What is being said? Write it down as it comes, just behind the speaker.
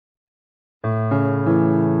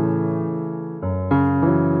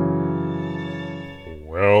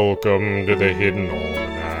Welcome to the Hidden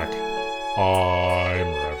Almanac.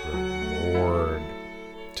 I'm Reverend Ward.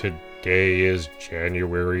 Today is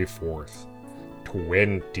January 4th,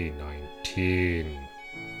 2019.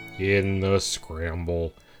 In the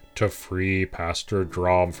scramble to free Pastor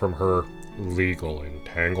Drom from her legal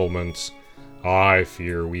entanglements, I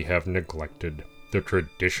fear we have neglected the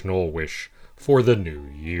traditional wish for the new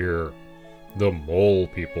year. The mole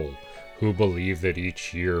people, who believe that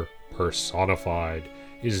each year personified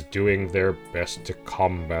is doing their best to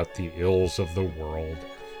combat the ills of the world,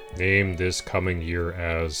 name this coming year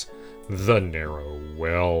as the Narrow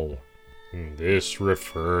Well. This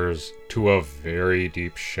refers to a very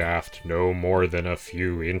deep shaft no more than a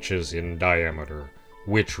few inches in diameter,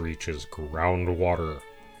 which reaches groundwater.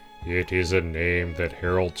 It is a name that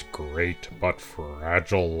heralds great but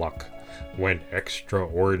fragile luck when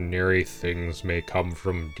extraordinary things may come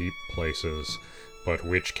from deep places, but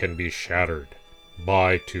which can be shattered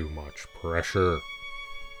by too much pressure.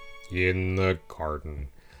 In the garden,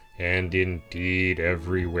 and indeed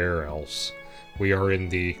everywhere else, we are in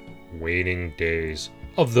the waning days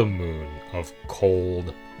of the moon of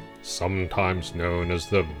cold, sometimes known as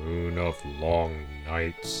the moon of long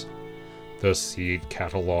nights. The seed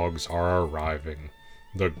catalogs are arriving,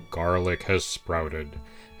 the garlic has sprouted,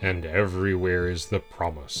 and everywhere is the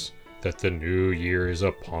promise that the new year is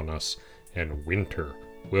upon us and winter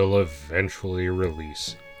will eventually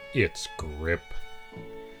release its grip.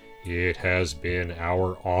 It has been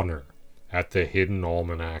our honor at the Hidden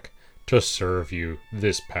Almanac to serve you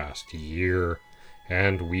this past year,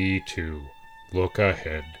 and we too look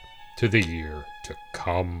ahead to the year to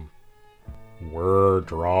come. Were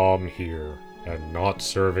Drom here and not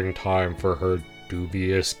serving time for her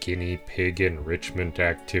dubious guinea pig enrichment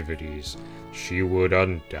activities, she would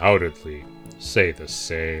undoubtedly say the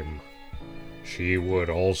same. She would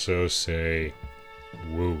also say,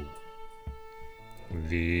 woo.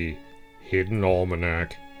 The Hidden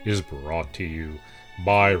Almanac is brought to you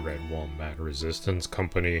by Red Wombat Resistance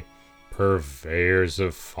Company, purveyors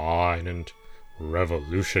of fine and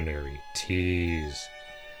revolutionary teas.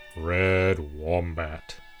 Red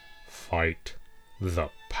Wombat, fight the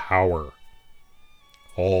power.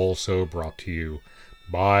 Also brought to you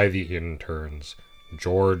by the interns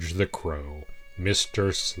George the Crow,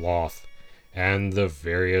 Mr. Sloth, and the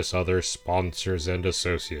various other sponsors and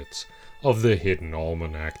associates of the Hidden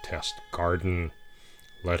Almanac Test Garden.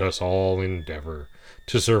 Let us all endeavor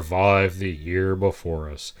to survive the year before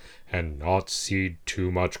us and not cede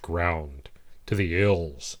too much ground to the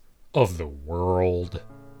ills of the world.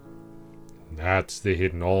 That's the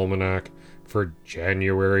Hidden Almanac for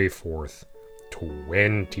January 4th,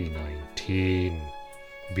 2019.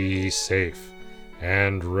 Be safe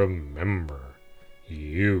and remember,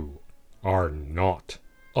 you are not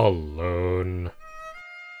alone.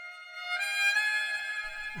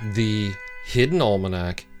 The Hidden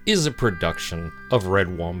Almanac is a production of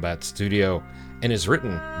Red Wombat Studio and is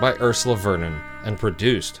written by Ursula Vernon and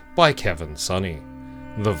produced by Kevin Sonney.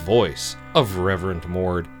 The voice of Reverend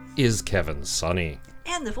Mord is Kevin Sonney.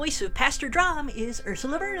 And the voice of Pastor Drom is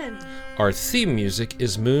Ursula Vernon. Our theme music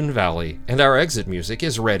is Moon Valley, and our exit music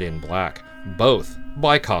is Red in Black, both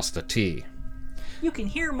by Costa T. You can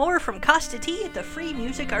hear more from Costa T at the Free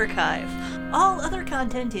Music Archive. All other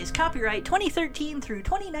content is copyright 2013 through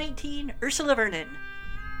 2019 Ursula Vernon.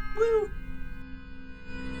 Woo!